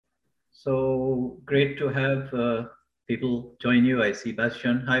So great to have people join you. I see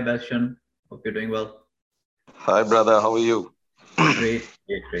Bastian. Hi, Bastian. Hope you're doing well. Hi, brother. How are you? Great,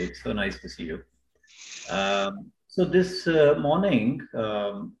 great, great. So nice to see you. So this morning,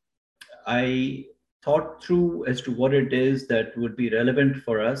 I thought through as to what it is that would be relevant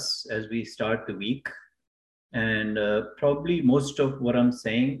for us as we start the week. And probably most of what I'm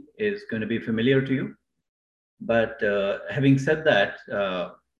saying is going to be familiar to you. But having said that,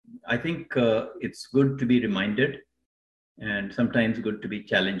 I think it's good to be reminded and sometimes good to be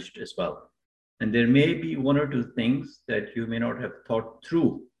challenged as well. And there may be one or two things that you may not have thought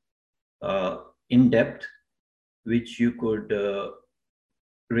through uh, in depth, which you could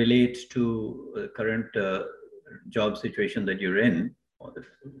relate to the current job situation that you're in, or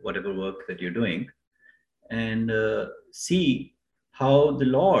whatever work that you're doing, and see how the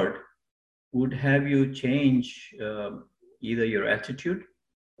Lord would have you change either your attitude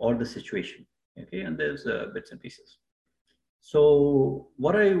or the situation. Okay, and there's bits and pieces. So,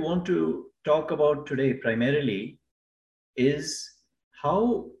 what I want to talk about today primarily is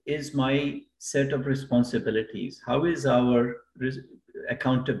how is my set of responsibilities, how is our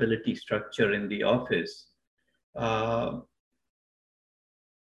accountability structure in the office uh,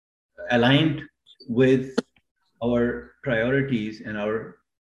 aligned with our priorities and our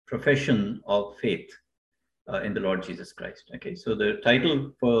profession of faith in the Lord Jesus Christ. Okay, so the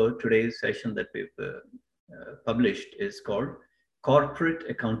title for today's session that we've published is called Corporate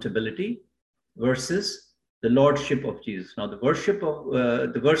Accountability versus the Lordship of Jesus. Now, the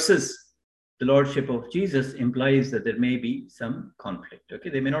versus the Lordship of Jesus implies that there may be some conflict. Okay,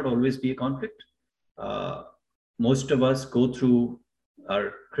 there may not always be a conflict. Uh, most of us go through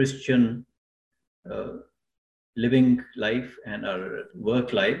our Christian uh, living life and our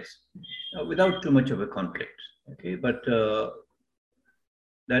work lives without too much of a conflict. Okay, but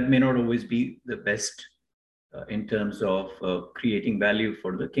that may not always be the best in terms of creating value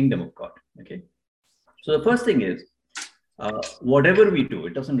for the kingdom of God. Okay, so the first thing is whatever we do,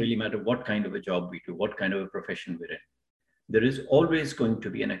 it doesn't really matter what kind of a job we do, what kind of a profession we're in. There is always going to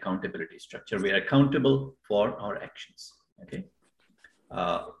be an accountability structure. We are accountable for our actions. Okay.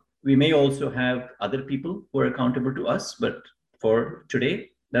 We may also have other people who are accountable to us, but for today,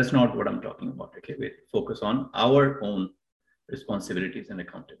 that's not what I'm talking about. Okay, we focus on our own responsibilities and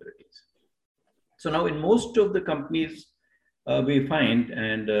accountabilities. So now, in most of the companies we find,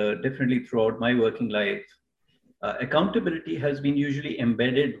 and definitely throughout my working life, accountability has been usually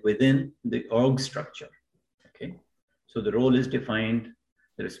embedded within the org structure. Okay, so the role is defined,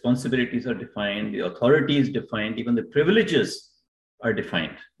 the responsibilities are defined, the authority is defined, even the privileges are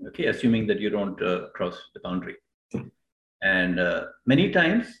defined, okay, assuming that you don't cross the boundary. And many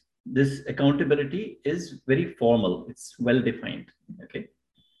times this accountability is very formal, it's well defined, okay,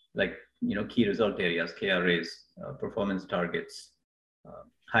 like, key result areas, KRAs, performance targets,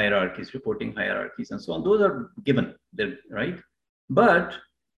 hierarchies, reporting hierarchies, and so on. Those are given, they're right. But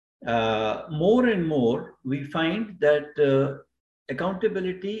more and more, we find that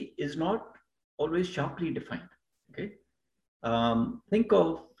accountability is not always sharply defined. Okay, think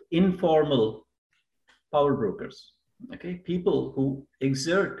of informal power brokers. Okay, people who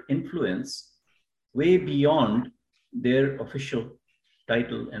exert influence way beyond their official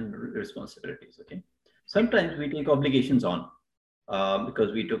title and responsibilities. Okay, sometimes we take obligations on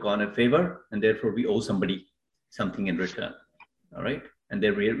because we took on a favor and therefore we owe somebody something in return. All right, and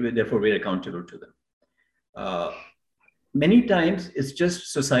therefore we're accountable to them. Uh, Many times it's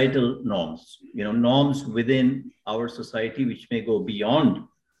just societal norms, norms within our society which may go beyond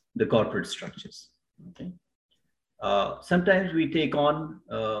the corporate structures. Okay. Sometimes we take on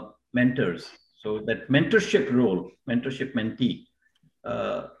mentors, so that mentorship role, mentorship mentee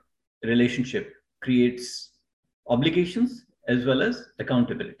uh, relationship creates obligations as well as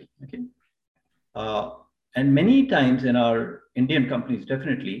accountability. Okay. Uh, and many times in our Indian companies,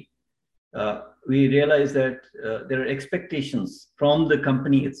 definitely, we realize that there are expectations from the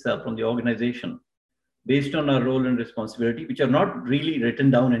company itself, from the organization, based on our role and responsibility, which are not really written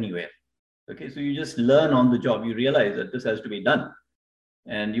down anywhere. Okay, so you just learn on the job. You realize that this has to be done,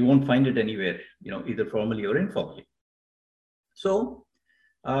 and you won't find it anywhere, either formally or informally. So,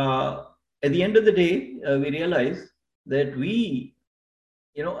 at the end of the day, we realize that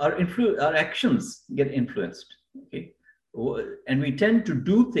our actions get influenced. Okay, and we tend to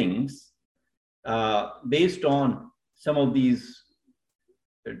do things based on some of these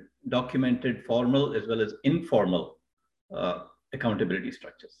documented formal as well as informal accountability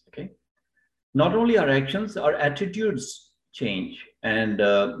structures. Okay, not only our actions, our attitudes change, and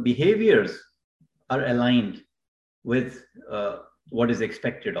behaviors are aligned with what is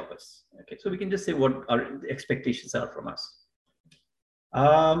expected of us. Okay, so we can just say what our expectations are from us.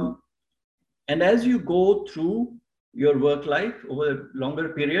 And as you go through your work life over a longer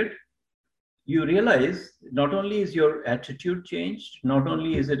period, you realize not only is your attitude changed, not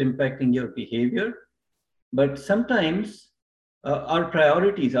only is it impacting your behavior, but sometimes our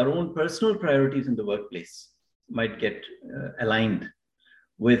priorities, our own personal priorities in the workplace might get aligned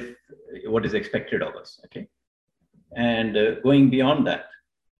with what is expected of us, okay? And going beyond that,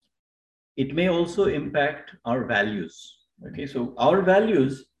 it may also impact our values, okay? So our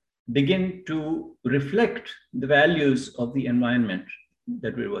values begin to reflect the values of the environment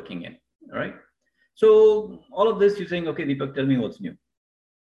that we're working in, all right? So all of this, you're saying, okay, Deepak, tell me what's new,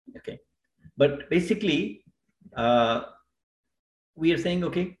 okay? But basically, we are saying,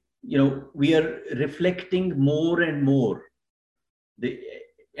 okay, we are reflecting more and more the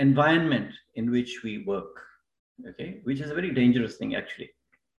environment in which we work, okay, which is a very dangerous thing actually,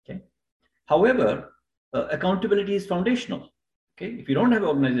 okay. However, accountability is foundational, okay. If you don't have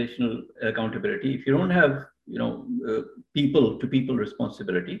organizational accountability, if you don't have people to people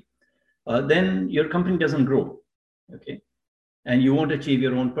responsibility, then your company doesn't grow, okay, and you won't achieve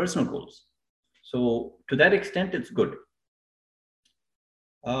your own personal goals. So to that extent, it's good.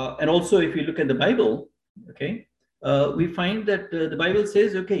 And also, if you look at the Bible, okay, we find that the Bible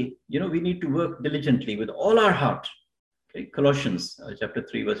says, okay, we need to work diligently with all our heart. Okay, Colossians chapter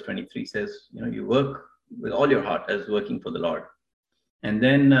 3, verse 23 says, you work with all your heart as working for the Lord. And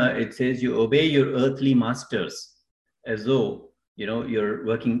then it says you obey your earthly masters as though, you're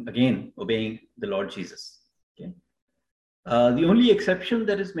working again, obeying the Lord Jesus. Okay. The only exception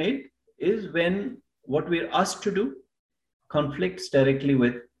that is made is when what we're asked to do conflicts directly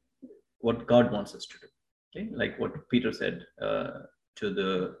with what God wants us to do. Okay, like what Peter said to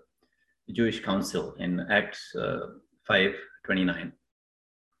the Jewish council in Acts 5:29.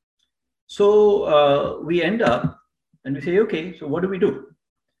 So we end up and we say, okay, so what do we do?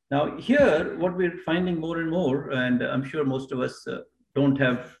 Now here, what we're finding more and more, and I'm sure most of us don't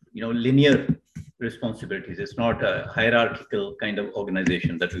have linear responsibilities. It's not a hierarchical kind of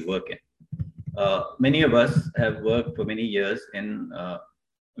organization that we work in. Many of us have worked for many years in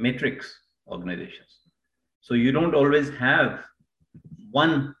matrix organizations. So you don't always have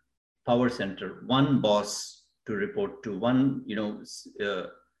one power center, one boss to report to, one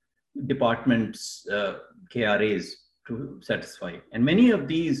department's KRAs to satisfy. And many of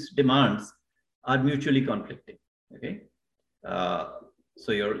these demands are mutually conflicting. Okay,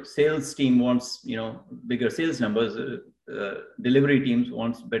 so your sales team wants bigger sales numbers. Delivery teams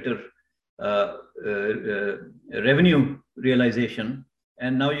wants better revenue realization,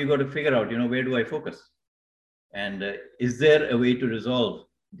 and now you got to figure out where do I focus, and is there a way to resolve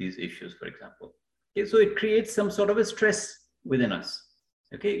these issues, for example. Okay, so it creates some sort of a stress within us,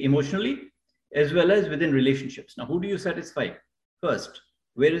 okay, emotionally as well as within relationships. Now, who do you satisfy first?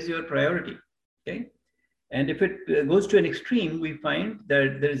 Where is your priority? Okay, and if it goes to an extreme, we find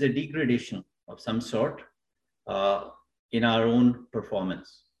that there is a degradation of some sort in our own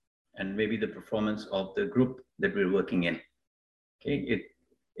performance, and maybe the performance of the group that we're working in. Okay,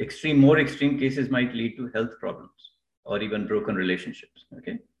 more extreme cases might lead to health problems or even broken relationships.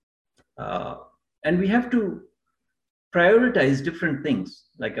 Okay, and we have to prioritize different things.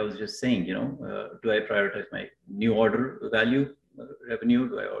 Like I was just saying, do I prioritize my new order value, revenue?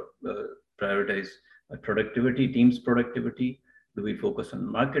 Do I prioritize my productivity, team's productivity? Do we focus on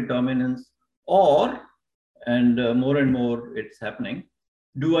market dominance? Or, and more it's happening,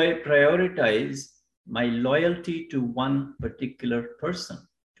 do I prioritize my loyalty to one particular person,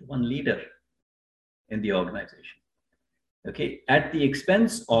 to one leader in the organization? Okay, at the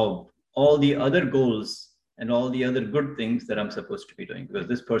expense of all the other goals and all the other good things that I'm supposed to be doing, because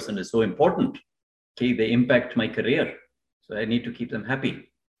this person is so important. Okay, they impact my career, so I need to keep them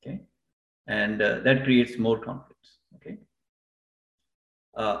happy. Okay, and that creates more conflicts. Okay,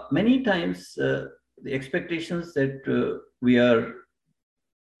 many times the expectations that we are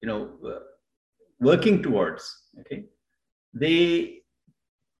working towards, okay, they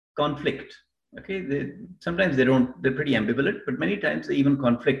conflict. Okay, sometimes they don't, they're pretty ambivalent, but many times they even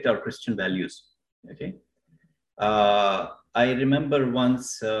conflict our Christian values. Okay, I remember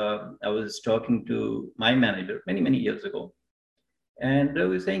once I was talking to my manager many years ago, and we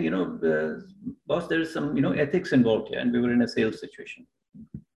were saying, boss, there's some ethics involved here, and we were in a sales situation,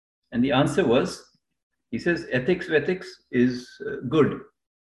 and the answer was, he says, ethics is good,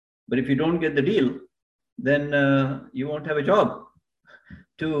 but if you don't get the deal, then you won't have a job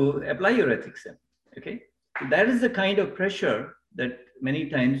to apply your ethics in. Okay, so that is the kind of pressure that many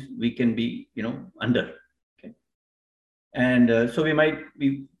times we can be under. Okay, And so we might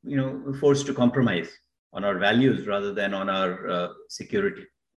be, forced to compromise on our values rather than on our security,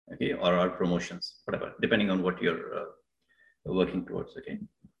 okay, or our promotions, whatever, depending on what you're working towards, okay.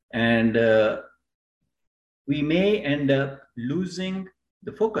 And we may end up losing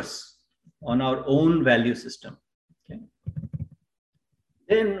the focus on our own value system, okay.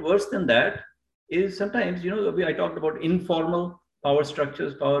 Then worse than that is sometimes, I talked about informal power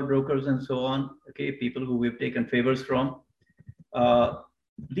structures, power brokers, and so on, okay, people who we've taken favors from.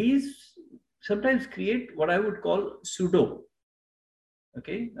 These sometimes create what I would call pseudo,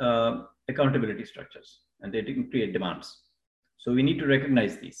 okay, accountability structures, and they create demands. So we need to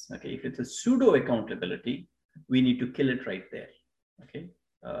recognize these, okay. If it's a pseudo accountability, we need to kill it right there, okay.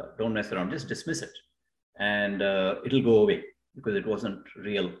 Don't mess around, just dismiss it, and it'll go away because it wasn't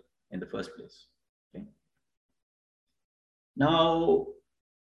real in the first place, okay. Now,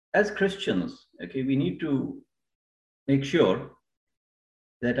 as Christians, okay, we need to make sure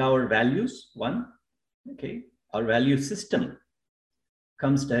that our values, okay, our value system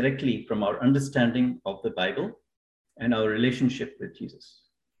comes directly from our understanding of the Bible and our relationship with Jesus.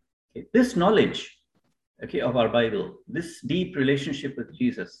 Okay. This knowledge, okay, of our Bible, this deep relationship with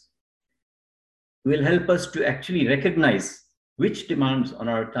Jesus will help us to actually recognize which demands on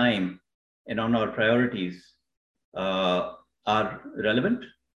our time and on our priorities are relevant,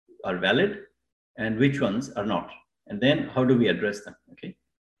 are valid, and which ones are not. And then how do we address them, okay?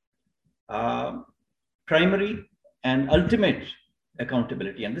 Primary and ultimate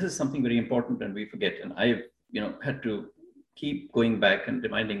accountability, and this is something very important and we forget, and I've had to keep going back and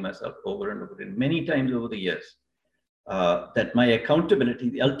reminding myself over and over again many times over the years that my accountability,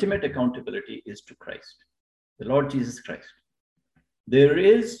 the ultimate accountability, is to Christ, the Lord Jesus Christ. There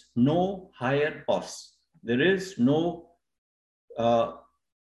is no higher boss, there is no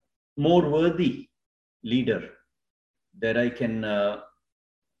more worthy leader that I can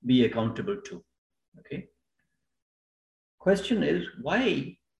be accountable to, okay. Question is,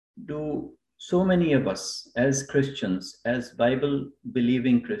 why do so many of us as Christians, as Bible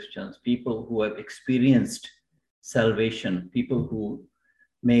believing Christians, people who have experienced salvation, people who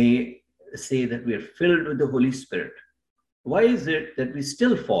may say that we are filled with the Holy Spirit, why is it that we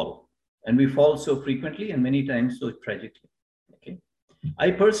still fall, and we fall so frequently and many times so tragically, okay?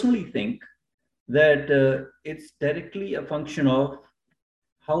 I personally think that it's directly a function of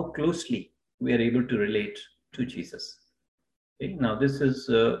how closely we are able to relate to Jesus. Okay? Now, this is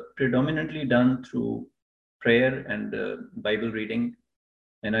predominantly done through prayer and Bible reading.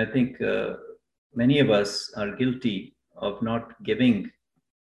 And I think many of us are guilty of not giving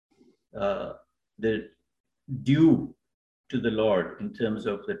the due to the Lord in terms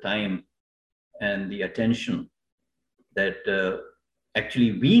of the time and the attention that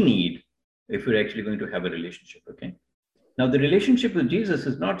actually we need if we're actually going to have a relationship, okay? Now, the relationship with Jesus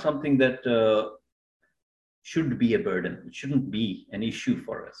is not something that should be a burden. It shouldn't be an issue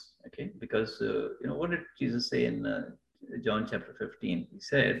for us, okay? Because, what did Jesus say in John chapter 15? He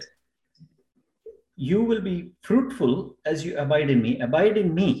said, you will be fruitful as you abide in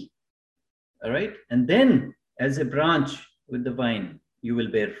me, all right? And then as a branch with the vine, you will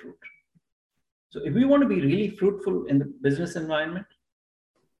bear fruit. So if we want to be really fruitful in the business environment,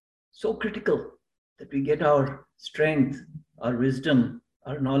 so critical that we get our strength, our wisdom,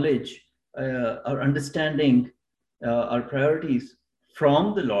 our knowledge, our understanding, our priorities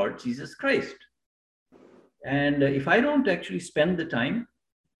from the Lord Jesus Christ. And if I don't actually spend the time,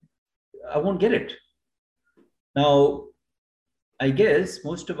 I won't get it. Now, I guess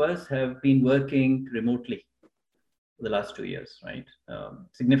most of us have been working remotely for the last 2 years, right?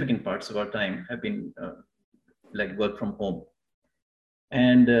 Significant parts of our time have been like work from home.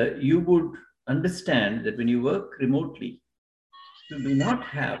 And you would understand that when you work remotely, you do not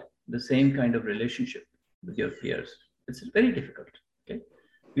have the same kind of relationship with your peers. It's very difficult, okay?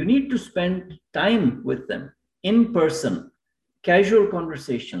 You need to spend time with them in person, casual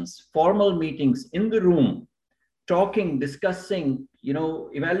conversations, formal meetings in the room, talking, discussing,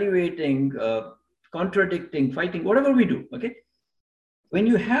 evaluating, contradicting, fighting, whatever we do, okay? When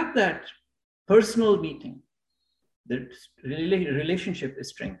you have that personal meeting, the relationship is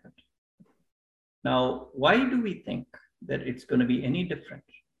strengthened. Now, why do we think that it's going to be any different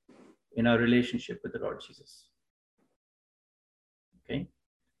in our relationship with the Lord Jesus? Okay,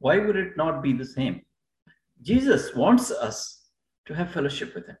 why would it not be the same? Jesus wants us to have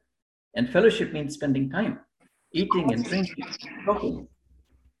fellowship with him, and fellowship means spending time, eating and drinking, talking.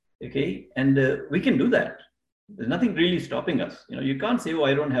 Okay, and we can do that. There's nothing really stopping us. You can't say, oh,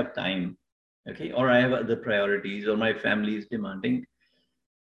 I don't have time, okay, or I have other priorities, or my family is demanding.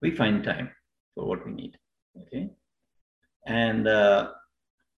 We find time for what we need, okay? And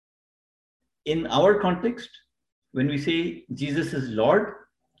in our context, when we say Jesus is Lord,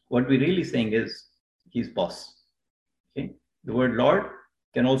 what we're really saying is he's boss. Okay, the word Lord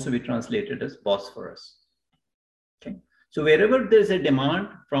can also be translated as boss for us. Okay, so wherever there's a demand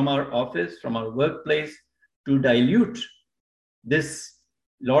from our office, from our workplace to dilute this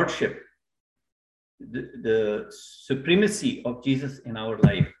lordship, the supremacy of Jesus in our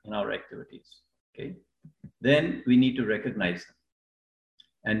life, in our activities, okay, then we need to recognize them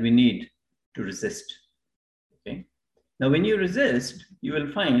and we need to resist. Okay, now when you resist, you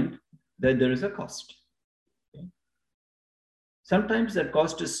will find that there is a cost. Okay? Sometimes that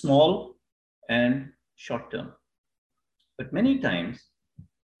cost is small and short term, but many times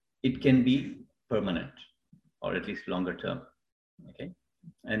it can be permanent or at least longer term. Okay,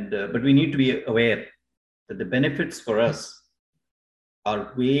 and but we need to be aware that the benefits for us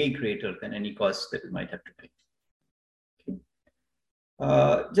are way greater than any cost that we might have to pay. Okay.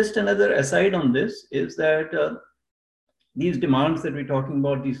 Just another aside on this is that these demands that we're talking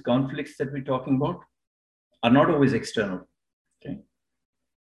about, these conflicts that we're talking about, are not always external. Okay.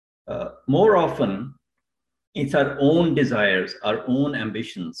 More often, it's our own desires, our own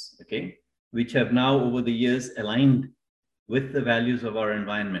ambitions, okay, which have now over the years aligned with the values of our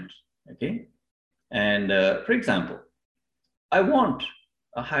environment. Okay. And for example, I want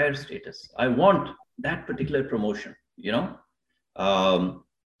a higher status. I want that particular promotion, you know.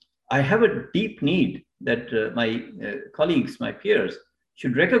 I have a deep need that my colleagues, my peers,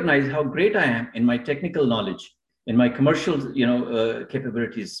 should recognize how great I am in my technical knowledge, in my commercial,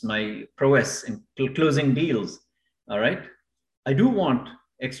 capabilities, my prowess in closing deals. All right, I do want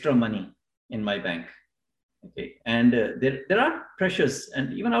extra money in my bank. Okay, and there are pressures,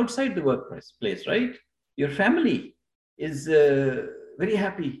 and even outside the workplace, right? Your family is very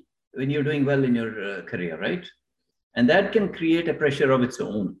happy when you're doing well in your career, right? And that can create a pressure of its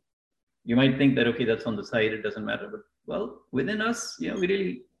own. You might think that, okay, that's on the side, it doesn't matter. But, well, within us, we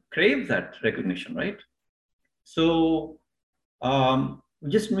really crave that recognition, right? So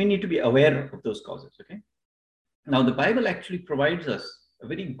we need to be aware of those causes, okay? Now, the Bible actually provides us a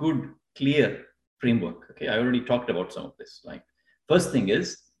very good, clear framework, okay? I already talked about some of this. Like, first thing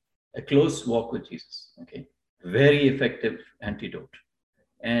is a close walk with Jesus, okay? Very effective antidote.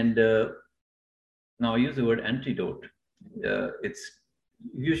 And now I use the word antidote. It's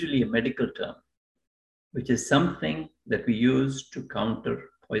usually a medical term, which is something that we use to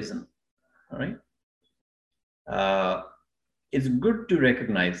counter poison. All right. It's good to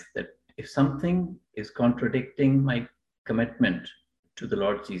recognize that if something is contradicting my commitment to the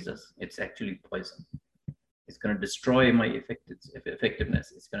Lord Jesus, it's actually poison. It's going to destroy my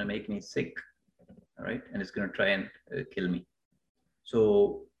effectiveness. It's going to make me sick. All right. And it's going to try and kill me.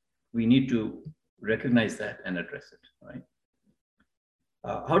 So we need to recognize that and address it. Right.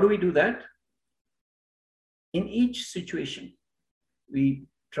 How do we do that? In each situation, we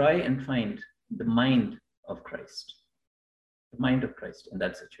try and find the mind of Christ in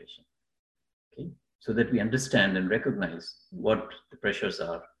that situation, okay? So that we understand and recognize what the pressures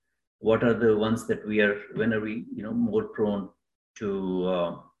are, what are the ones that when are we, more prone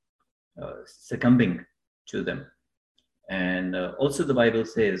to succumbing to them. And also the Bible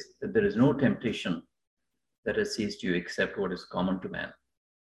says that there is no temptation that has seized you except what is common to man.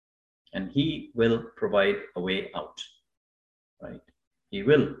 And he will provide a way out, right? He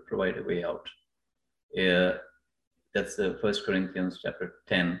will provide a way out. That's 1 Corinthians chapter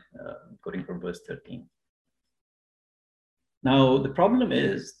 10, quoting from verse 13. Now, the problem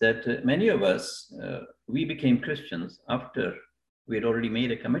is that many of us, we became Christians after we had already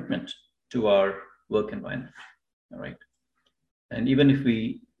made a commitment to our work environment, all right? And even if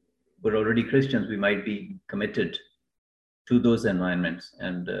we were already Christians, we might be committed to those environments.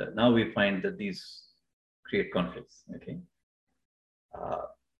 And now we find that these create conflicts, okay?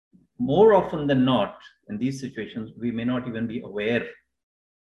 More often than not, in these situations, we may not even be aware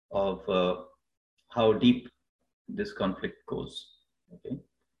of how deep this conflict goes, okay?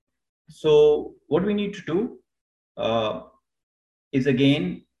 So what we need to do is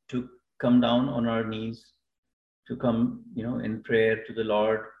again to come down on our knees, to come, in prayer to the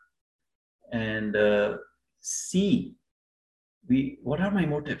Lord and see what are my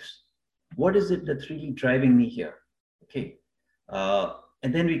motives? What is it that's really driving me here? Okay.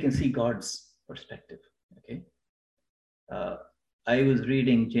 And then we can see God's perspective. Okay. I was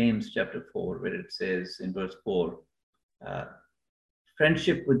reading James chapter 4, where it says in verse 4,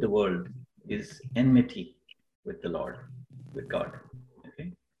 friendship with the world is enmity with the Lord, with God.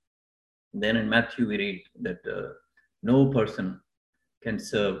 Okay. And then in Matthew, we read that no person can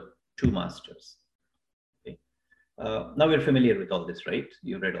serve two masters. Now we're familiar with all this, right?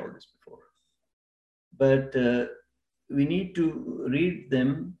 You read all this before. But we need to read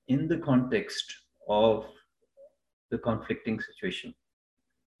them in the context of the conflicting situation.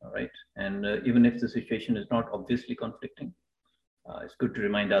 All right. And even if the situation is not obviously conflicting, it's good to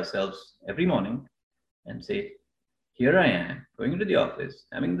remind ourselves every morning and say, here I am going into the office,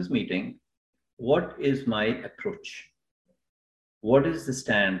 having this meeting. What is my approach? What is the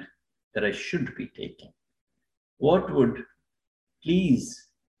stand that I should be taking? What would please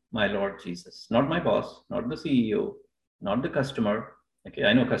my Lord Jesus? Not my boss, not the CEO, not the customer. Okay,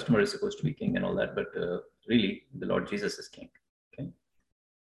 I know customer is supposed to be king and all that, but really the Lord Jesus is king. Okay,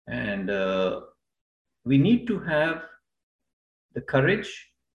 and we need to have the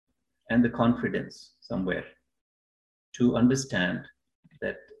courage and the confidence somewhere to understand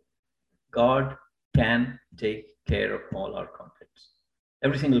that God can take care of all our conflicts,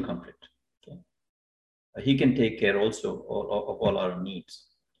 every single conflict. Okay? He can take care also of all our needs.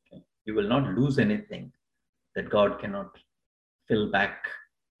 Okay? You will not lose anything that God cannot fill back.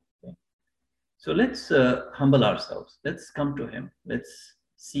 Okay? So let's humble ourselves. Let's come to Him. Let's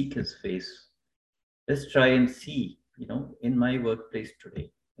seek His face. Let's try and see, in my workplace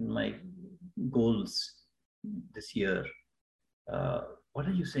today, in my goals this year, what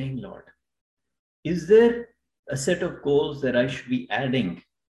are you saying, Lord? Is there a set of goals that I should be adding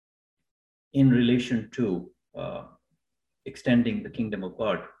in relation to extending the kingdom of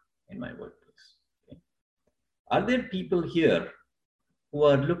God in my workplace? Okay. Are there people here who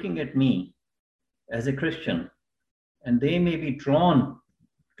are looking at me as a Christian and they may be drawn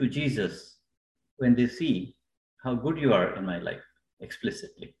to Jesus when they see how good you are in my life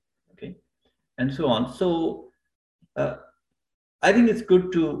explicitly? Okay, and so on. So I think it's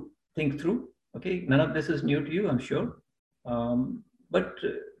good to think through. Okay, none of this is new to you, I'm sure, but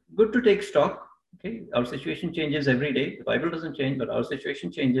good to take stock. Okay, our situation changes every day. The Bible doesn't change, but our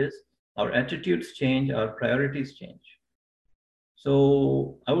situation changes. Our attitudes change. Our priorities change.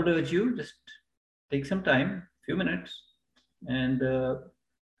 So I would urge you, just take some time, few minutes, and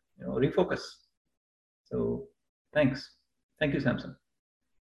refocus. So thanks. Thank you, Samson.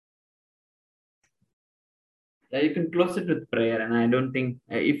 Yeah, you can close it with prayer, and I don't think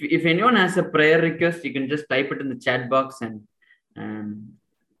if anyone has a prayer request, you can just type it in the chat box, and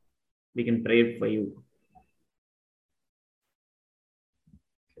we can pray for you.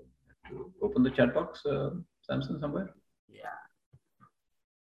 Open the chat box, Samson, somewhere. Yeah.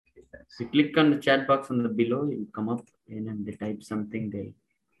 Okay, if you click on the chat box on the below, you come up and they type something there.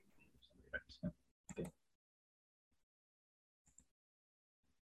 Okay.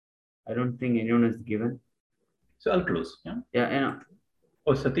 I don't think anyone has given. So I'll close. Yeah. Yeah. I know.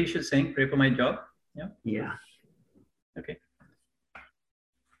 Oh, Satish is saying, pray for my job. Yeah. Yeah. Okay.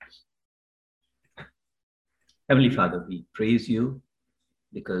 Heavenly Father, we praise you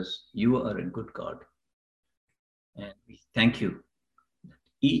because you are a good God. And we thank you that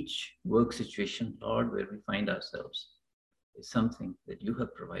each work situation, Lord, where we find ourselves is something that you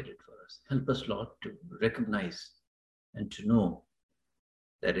have provided for us. Help us, Lord, to recognize and to know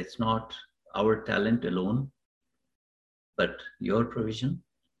that it's not our talent alone, but your provision,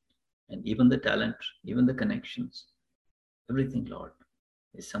 and even the talent, even the connections, everything, Lord,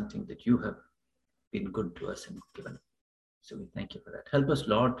 is something that you have been good to us and given. So we thank you for that. Help us,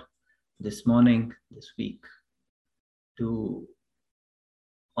 Lord, this morning, this week, to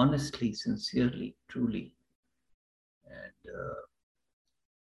honestly, sincerely, truly, and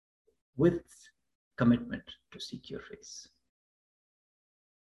with commitment to seek your face,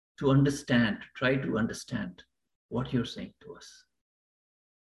 to understand, to try to understand what you're saying to us.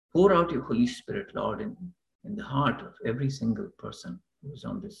 Pour out your Holy Spirit, Lord, in the heart of every single person who is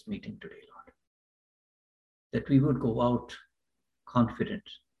on this meeting today, Lord, that we would go out confident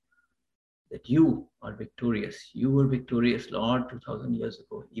that you are victorious. You were victorious, Lord, 2,000 years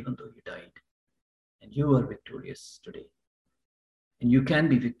ago, even though you died. And you are victorious today. And you can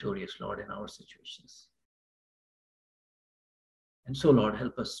be victorious, Lord, in our situations. And so, Lord,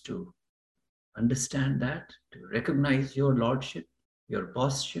 help us to understand that, to recognize your lordship, your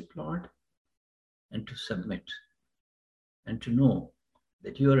bossship, Lord, and to submit, and to know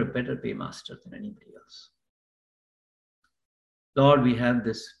that you are a better paymaster than anybody else. Lord, we have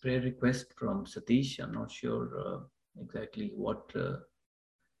this prayer request from Satish. I'm not sure exactly what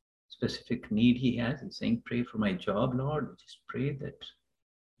specific need he has. He's saying, pray for my job, Lord. We just pray that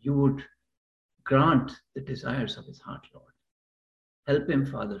you would grant the desires of his heart, Lord. Help him,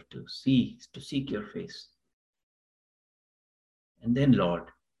 Father, to seek your face. And then, Lord,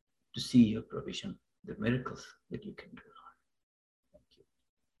 to see your provision, the miracles that you can do, Lord. Thank you.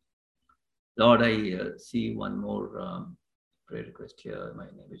 Lord, I see one more prayer request here. My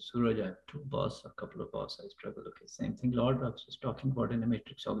name is Suraj. I have two boss, a couple of boss. I struggle. Okay, same thing. Lord, I was just talking about in a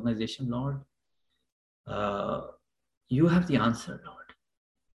matrix organization. Lord, you have the answer, Lord.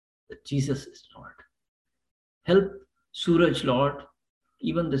 That Jesus is Lord. Help Suraj, Lord,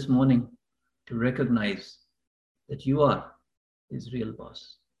 even this morning, to recognize that you are his real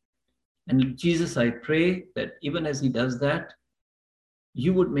boss. And Jesus, I pray that even as he does that,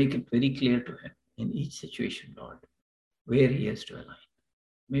 you would make it very clear to him in each situation, Lord, where he has to align.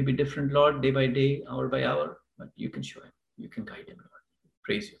 Maybe different, Lord, day by day, hour by hour, but you can show him. You can guide him, Lord.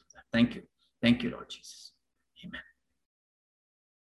 Praise you for that. Thank you. Thank you, Lord Jesus. Amen.